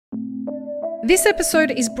This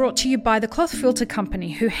episode is brought to you by the Cloth Filter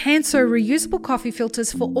Company, who hand sew reusable coffee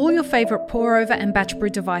filters for all your favourite pour-over and batch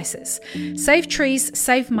brew devices. Save trees,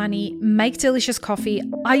 save money, make delicious coffee.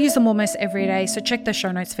 I use them almost every day, so check the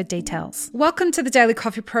show notes for details. Welcome to the Daily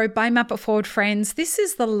Coffee Pro by Map It Forward, friends. This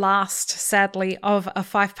is the last, sadly, of a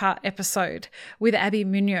 5-part episode with Abby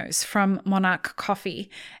Munoz from Monarch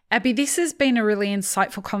Coffee. Abby, this has been a really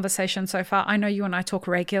insightful conversation so far. I know you and I talk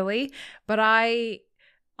regularly, but I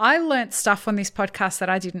learnt stuff on this podcast that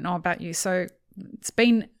I didn't know about you, so it's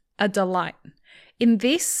been a delight. In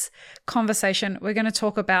this conversation, we're going to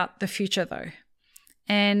talk about the future, though.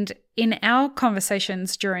 And in our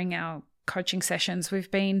conversations during our coaching sessions, we've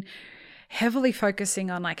been heavily focusing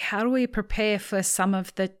on, like, how do we prepare for some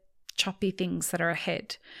of the choppy things that are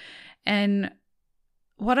ahead? And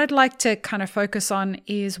what I'd like to kind of focus on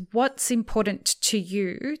is what's important to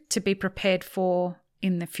you to be prepared for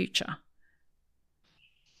in the future.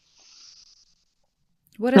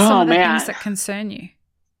 What are some of the things that concern you?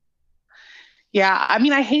 Yeah, I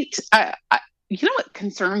mean, you know what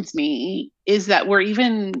concerns me is that we're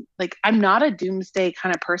even, like, I'm not a doomsday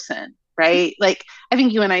kind of person, right? Like, I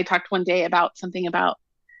think you and I talked one day about something about,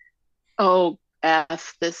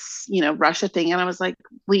 this, Russia thing. And I was like,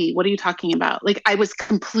 Lee, what are you talking about? Like, I was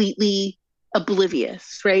completely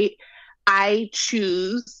oblivious, right? I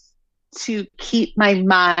choose to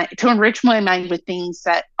enrich my mind with things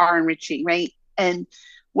that are enriching, right? And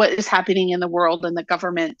what is happening in the world and the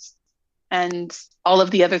government and all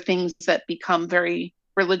of the other things that become very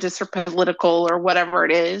religious or political or whatever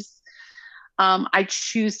it is. I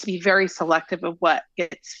choose to be very selective of what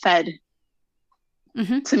gets fed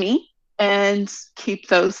to me and keep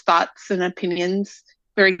those thoughts and opinions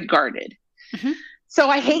very guarded. Mm-hmm. So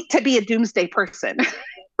I hate to be a doomsday person,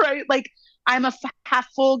 right? Like, I'm a half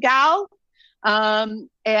full gal. And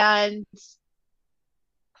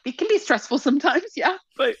it can be stressful sometimes, yeah,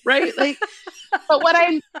 but right, like, but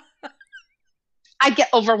I get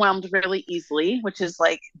overwhelmed really easily, which is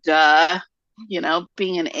like, duh,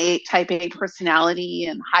 being an type A personality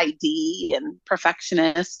and high D and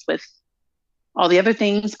perfectionist with all the other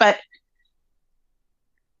things. But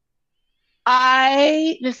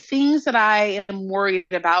the things that I am worried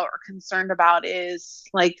about or concerned about is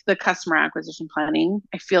like the customer acquisition planning.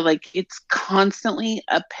 I feel like it's constantly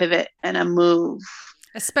a pivot and a move.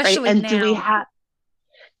 Especially right? And now.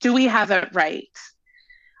 do we have it right?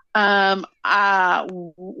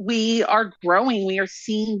 We are growing. We are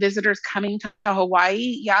seeing visitors coming to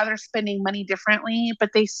Hawaii. Yeah, they're spending money differently, but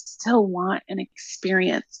they still want an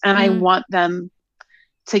experience. And I want them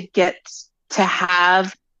to get to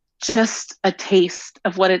have just a taste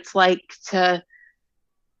of what it's like to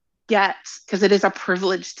get, because it is a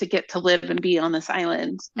privilege to get to live and be on this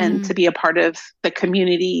island and to be a part of the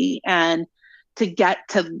community and to get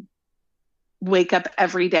to wake up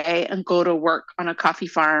every day and go to work on a coffee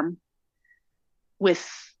farm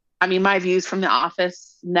my views from the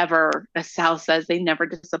office never, as Sal says, they never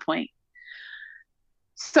disappoint.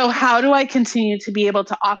 So how do I continue to be able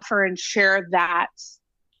to offer and share that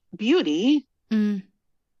beauty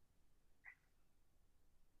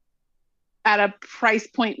at a price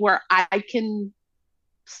point where I can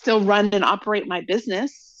still run and operate my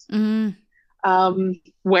business?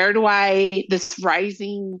 Where do this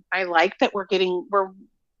rising, I like that we're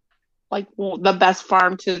like the best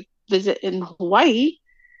farm to visit in Hawaii,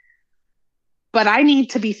 but I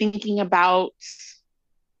need to be thinking about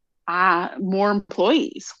more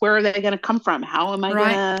employees. Where are they going to come from? How am I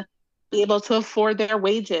going to be able to afford their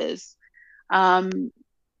wages?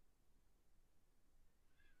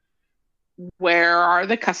 Where are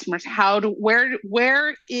the customers? Where do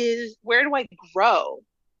I grow?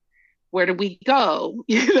 Where do we go?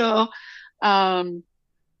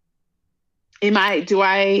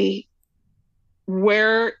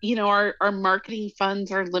 Our marketing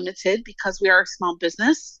funds are limited because we are a small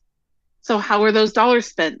business. So how are those dollars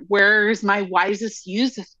spent? Where is my wisest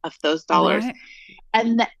use of those dollars? Right.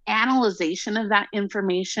 And the analyzation of that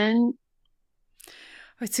information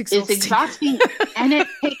is exhausting. And it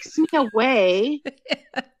takes me away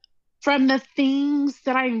from the things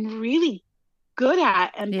that I'm really good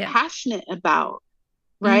at and passionate about,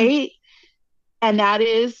 right? And that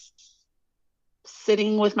is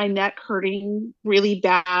sitting with my neck hurting really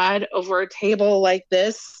bad over a table like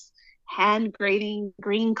this, hand grading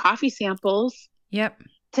green coffee samples,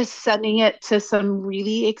 to sending it to some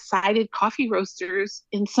really excited coffee roasters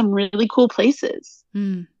in some really cool places,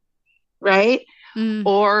 right?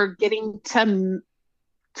 Or getting to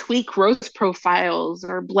tweak roast profiles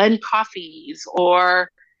or blend coffees or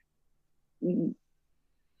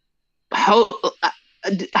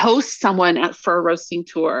host someone for a roasting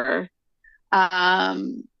tour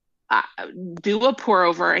um, uh, do a pour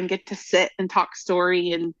over and get to sit and talk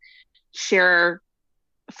story and share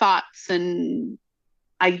thoughts and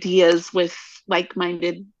ideas with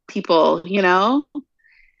like-minded people,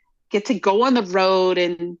 get to go on the road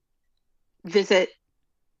and visit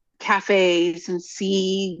cafes and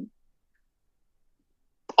see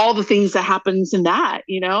all the things that happens in that,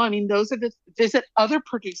 I mean, those are the visit other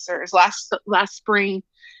producers. Last spring,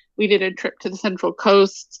 we did a trip to the Central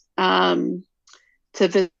Coast to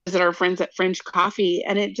visit our friends at French Coffee,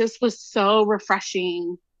 and it just was so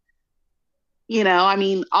refreshing. I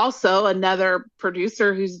mean, also another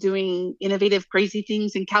producer who's doing innovative, crazy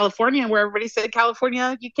things in California, where everybody said,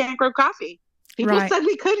 California, you can't grow coffee. People Right. said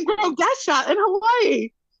we couldn't grow gesha in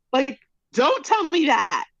Hawaii. Like, don't tell me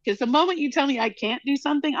that, because the moment you tell me I can't do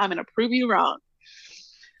something, I'm going to prove you wrong.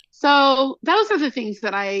 So those are the things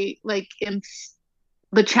that I like,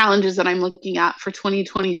 the challenges that I'm looking at for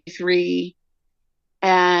 2023,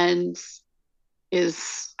 and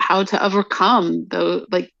is how to overcome the,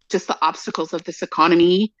 like, just the obstacles of this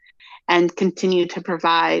economy and continue to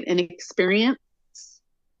provide an experience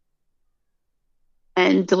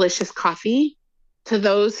and delicious coffee to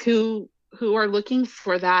those who are looking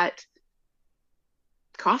for that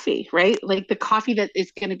coffee, right? Like the coffee that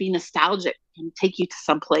is going to be nostalgic and take you to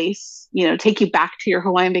someplace, take you back to your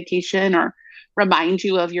Hawaiian vacation, or remind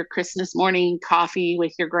you of your Christmas morning coffee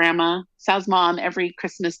with your grandma. Sal's mom every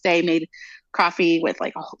Christmas day made coffee with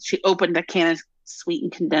she opened a can of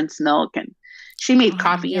sweetened condensed milk, and she made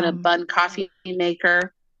coffee in a bun coffee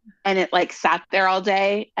maker, and it sat there all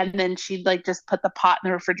day, and then she'd just put the pot in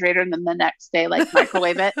the refrigerator, and then the next day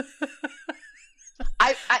microwave it.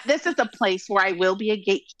 This is a place where I will be a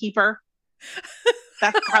gatekeeper.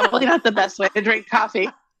 That's probably not the best way to drink coffee.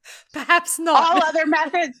 Perhaps not. All other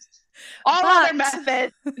methods,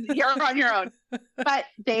 you're on your own. But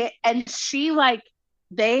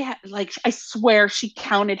I swear she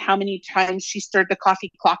counted how many times she stirred the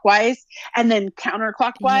coffee clockwise and then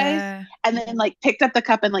counterclockwise, and then picked up the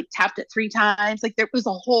cup and tapped it 3 times. There was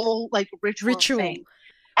a whole ritual thing.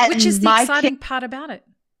 Which is the exciting part about it.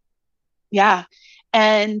 Yeah.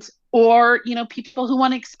 Or people who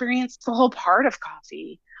want to experience the whole part of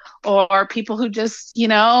coffee, or people who just,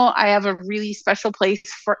 I have a really special place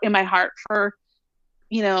in my heart for,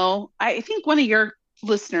 I think one of your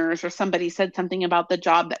listeners or somebody said something about the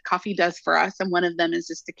job that coffee does for us, and one of them is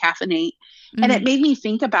just to caffeinate. And it made me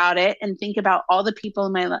think about it and think about all the people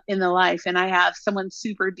in the life. And I have someone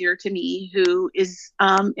super dear to me who is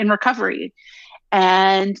in recovery,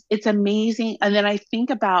 and it's amazing. And then I think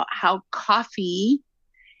about how coffee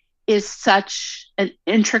is such an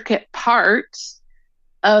intricate part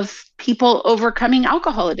of people overcoming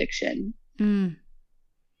alcohol addiction.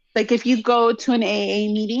 If you go to an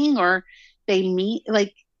AA meeting, or they meet,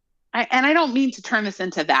 and I don't mean to turn this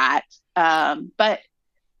into that, but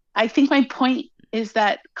I think my point is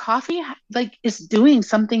that coffee is doing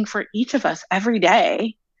something for each of us every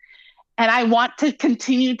day. And I want to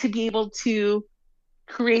continue to be able to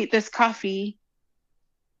create this coffee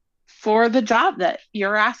for the job that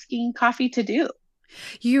you're asking coffee to do.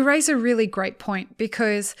 You raise a really great point,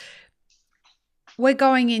 because we're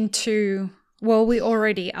going into, well, we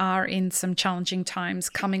already are in some challenging times,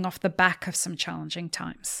 coming off the back of some challenging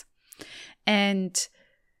times. And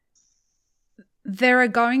there are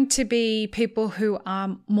going to be people who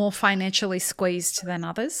are more financially squeezed than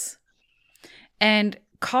others. And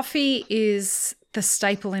coffee is the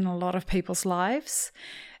staple in a lot of people's lives.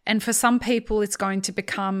 And for some people, it's going to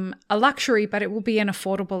become a luxury, but it will be an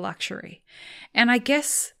affordable luxury. And I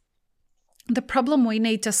guess the problem we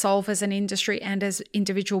need to solve as an industry and as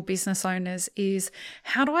individual business owners is,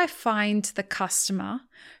 how do I find the customer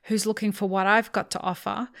who's looking for what I've got to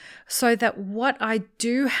offer, so that what I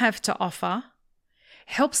do have to offer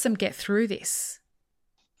helps them get through this?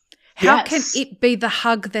 How can it be the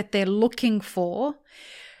hug that they're looking for,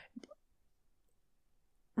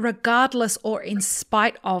 regardless or in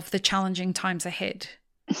spite of the challenging times ahead?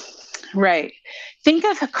 Right. Think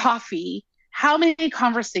of a coffee. How many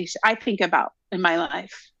conversations I think about in my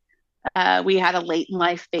life? We had a late in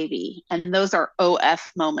life baby, and those are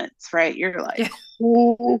OF moments, right? You're like,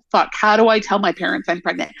 oh, fuck, how do I tell my parents I'm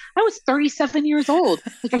pregnant? I was 37 years old.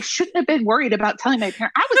 I shouldn't have been worried about telling my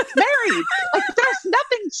parents. I was married. There's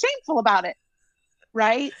nothing shameful about it,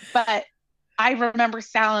 right? But I remember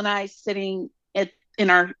Sal and I sitting in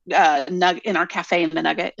our cafe in the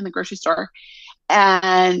Nugget in the grocery store,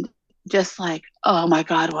 and just oh my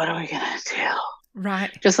God, what are we gonna do? Right.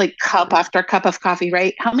 Just cup after cup of coffee,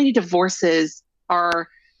 right? How many divorces or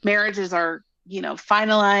marriages are,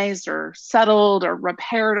 finalized or settled or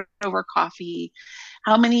repaired over coffee?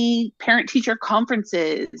 how many parent teacher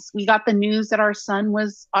conferences. We got the news that our son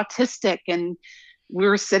was autistic, and we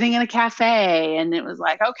were sitting in a cafe, and it was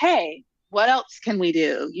like, okay, what else can we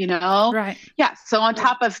do? Right. Yeah. So on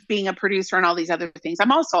top of being a producer and all these other things,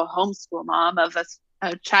 I'm also a homeschool mom of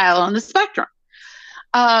a child on the spectrum.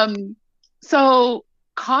 So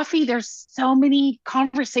coffee, there's so many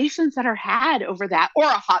conversations that are had over that, or a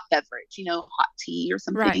hot beverage, hot tea or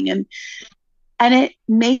something. Right. And it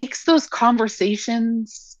makes those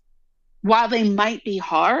conversations, while they might be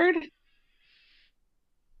hard,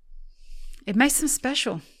 It makes them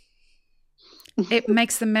special. It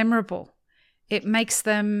makes them memorable. It makes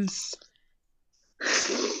them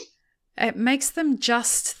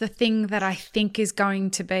just the thing that I think is going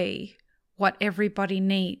to be what everybody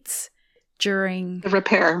needs during the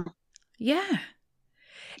repair. Yeah.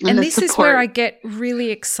 And this is where I get really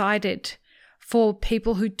excited for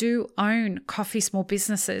people who do own coffee small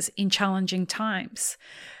businesses in challenging times.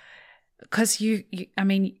 Because I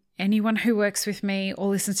mean, anyone who works with me or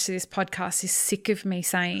listens to this podcast is sick of me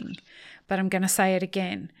saying, but I'm going to say it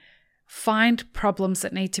again. Find problems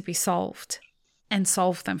that need to be solved and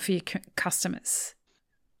solve them for your customers.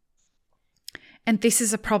 And this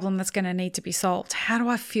is a problem that's going to need to be solved. How do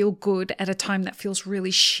I feel good at a time that feels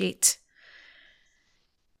really shit?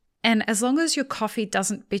 And as long as your coffee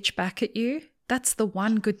doesn't bitch back at you, that's the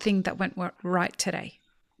one good thing that went right today.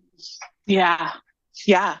 Yeah.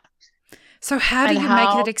 Yeah. So how do you make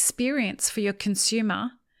that experience for your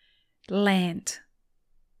consumer land?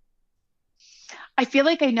 I feel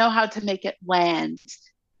like I know how to make it land.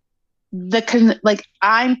 Like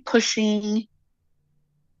I'm pushing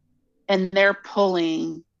and they're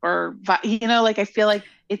pulling, or like I feel like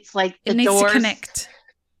it's like the it needs doors to connect.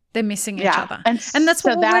 They're missing each other, and that's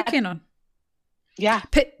what we're working on. Yeah,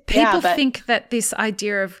 people think that this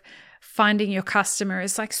idea of finding your customer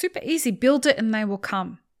is like super easy. Build it and they will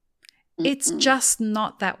come. It's just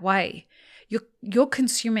not that way. Your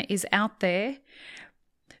consumer is out there,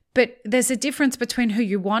 but there's a difference between who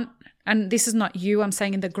you want, and this is not you. I'm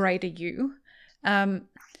saying in the greater you. As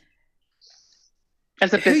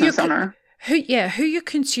a business owner. Who your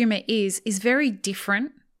consumer is very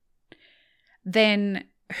different than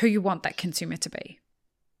who you want that consumer to be.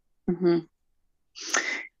 Mm-hmm.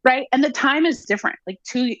 Right. And the time is different. Like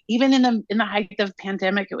even in the height of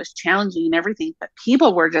pandemic, it was challenging and everything, but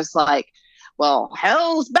people were just like, well,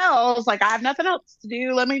 hell's bells. Like I have nothing else to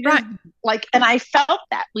do. Let me just and I felt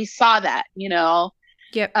that. We saw that,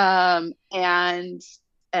 Yep.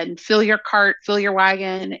 And fill your cart, fill your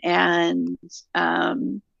wagon. And,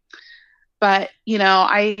 but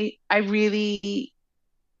I really,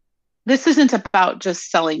 this isn't about just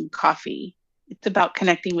selling coffee. It's about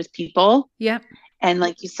connecting with people. Yeah. And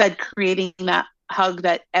like you said, creating that hug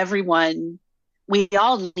that we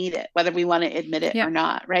all need it, whether we want to admit it or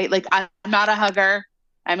not. Right. Like I'm not a hugger.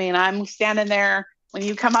 I mean, I'm standing there. When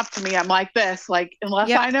you come up to me, I'm like this, like, unless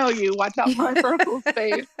I know you, watch out for my personal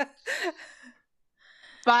space.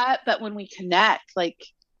 But when we connect, like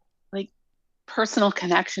personal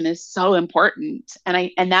connection is so important.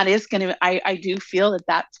 And that is going to, I do feel that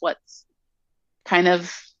that's what's kind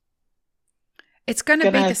of, it's going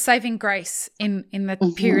to be the saving grace in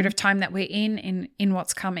the period of time that we're in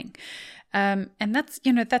what's coming. And that's,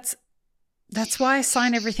 that's why I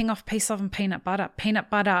sign everything off piece of and peanut butter. Peanut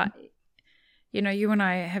butter, you and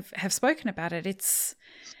I have spoken about it. It's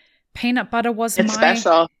peanut butter was it's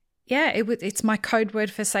special. Yeah, it's my code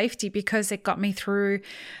word for safety because it got me through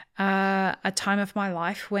a time of my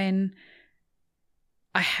life when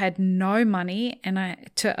I had no money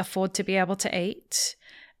to afford to be able to eat.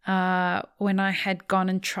 When I had gone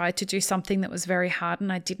and tried to do something that was very hard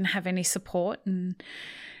and I didn't have any support and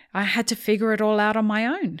I had to figure it all out on my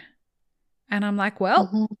own. And I'm like,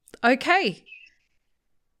 well, okay.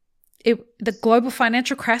 The global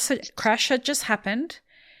financial crash had just happened.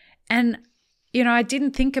 And, I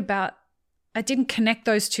didn't connect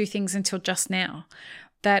those two things until just now,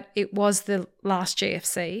 that it was the last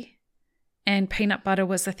GFC and peanut butter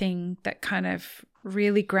was the thing that kind of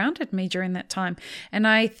really grounded me during that time. And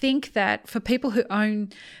I think that for people who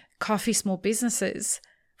own coffee small businesses,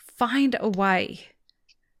 find a way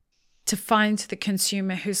to find the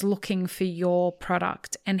consumer who's looking for your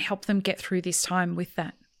product and help them get through this time with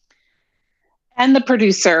that. And the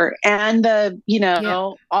producer and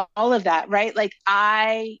all of that, right? Like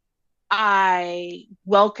I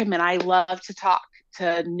welcome and I love to talk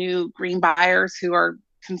to new green buyers who are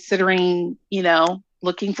considering,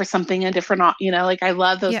 looking for something a different, like I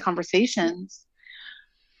love those conversations.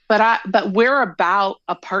 But we're about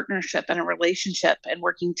a partnership and a relationship and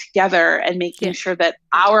working together and making sure that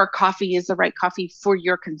our coffee is the right coffee for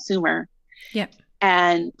your consumer. Yeah.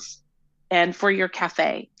 and for your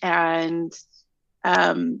cafe. And you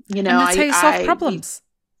know, And that's how you solve problems.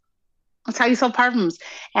 that's how you solve problems.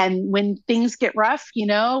 And when things get rough, you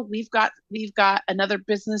know, we've got another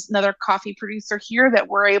business, another coffee producer here that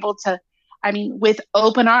we're able to, I mean, with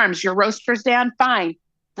open arms. Your roaster's down, fine.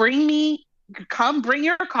 Come bring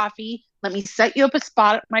your coffee. Let me set you up a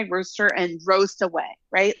spot at my roaster and roast away,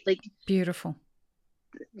 right? Like, beautiful.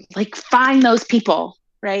 Like, find those people,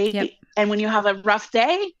 right? Yep. And when you have a rough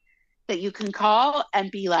day, that you can call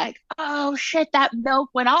and be like, oh shit, that milk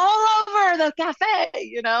went all over the cafe,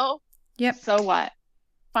 you know? Yep. So what?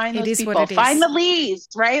 Find those people. What it is. Find the Lees,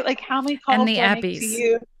 right? Like, how many calls and the do I make Abbeys. to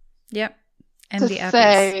you? Yep. And the Abbeys.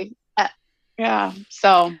 Say, yeah.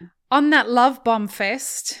 So on that love bomb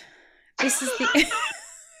fest, this is the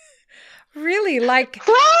really, like,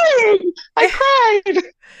 I cried.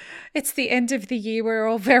 It's the end of the year. We're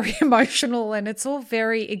all very emotional and it's all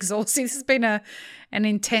very exhausting. This has been an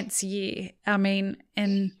intense year. I mean,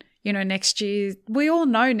 and, you know, next year, we all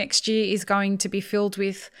know next year is going to be filled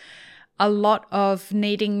with a lot of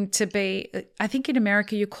needing to be, I think in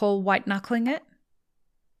America you call white knuckling it.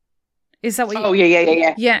 Is that what you? Oh,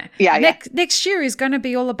 yeah. Next year is going to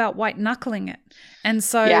be all about white knuckling it. And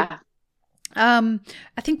so I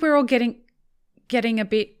think we're all getting a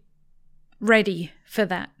bit ready for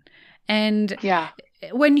that. And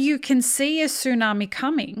when you can see a tsunami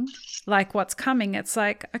coming, like what's coming, it's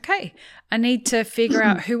like, okay, I need to figure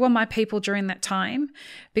out who are my people during that time,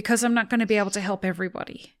 because I'm not going to be able to help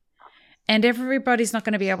everybody. And everybody's not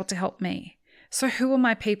going to be able to help me. So who are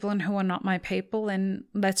my people and who are not my people? And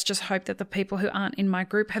let's just hope that the people who aren't in my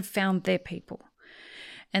group have found their people.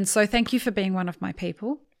 And so thank you for being one of my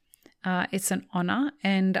people. It's an honor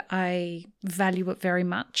and I value it very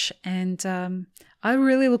much. And I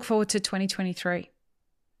really look forward to 2023.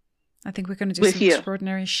 I think we're going to do some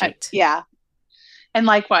extraordinary shit. Yeah. And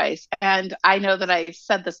likewise. And I know that I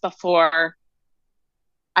said this before.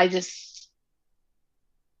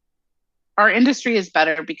 Our industry is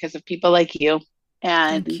better because of people like you.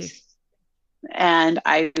 And thank you. And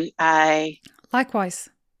I likewise.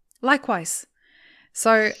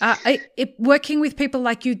 So working with people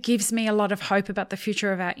like you gives me a lot of hope about the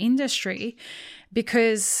future of our industry,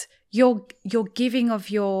 because you're giving of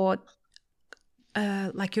your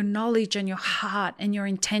like your knowledge and your heart and your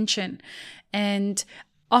intention, and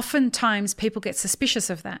oftentimes people get suspicious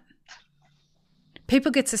of that.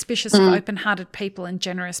 People get suspicious of open-hearted people and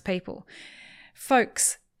generous people.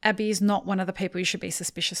 Folks, Abby is not one of the people you should be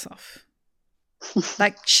suspicious of.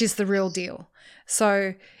 Like, she's the real deal.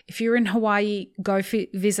 So if you're in Hawaii, go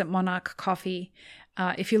visit Monarch Coffee.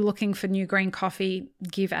 If you're looking for new green coffee,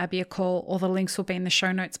 give Abby a call. All the links will be in the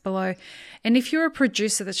show notes below. And if you're a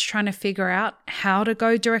producer that's trying to figure out how to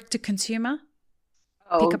go direct to consumer,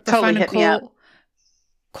 pick up the phone and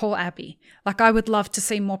call Abby. Like, I would love to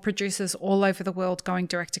see more producers all over the world going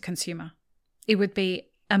direct to consumer. It would be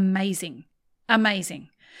amazing. Amazing.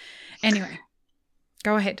 Anyway,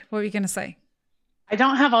 go ahead. What were you going to say? I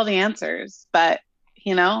don't have all the answers, but,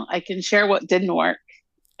 you know, I can share what didn't work,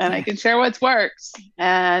 and I can share what's worked,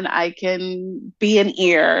 and I can be an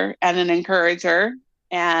ear and an encourager,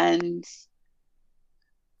 and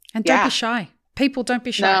don't be shy. People, don't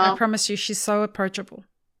be shy. No. I promise you, she's so approachable.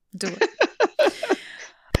 Do it.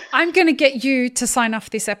 I'm going to get you to sign off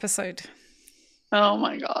this episode. Oh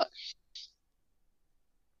my gosh.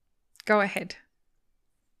 Go ahead.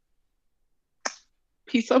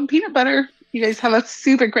 Peace on peanut butter. You guys have a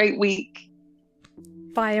super great week.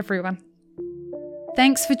 Bye, everyone.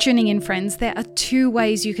 Thanks for tuning in, friends. There are 2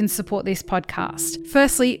 ways you can support this podcast.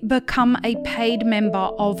 Firstly, become a paid member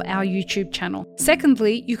of our YouTube channel.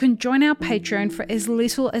 Secondly, you can join our Patreon for as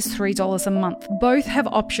little as $3 a month. Both have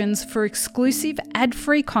options for exclusive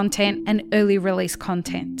ad-free content and early release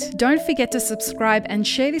content. Don't forget to subscribe and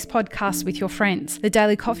share this podcast with your friends. The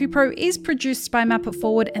Daily Coffee Pro is produced by Map It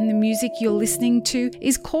Forward, and the music you're listening to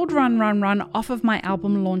is called Run, Run, Run off of my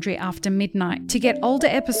album Laundry After Midnight. To get older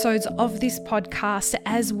episodes of this podcast,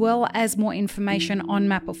 as well as more information on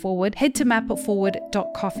Map It Forward, head to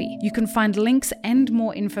mapitforward.coffee. You can find links and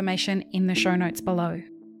more information in the show notes below.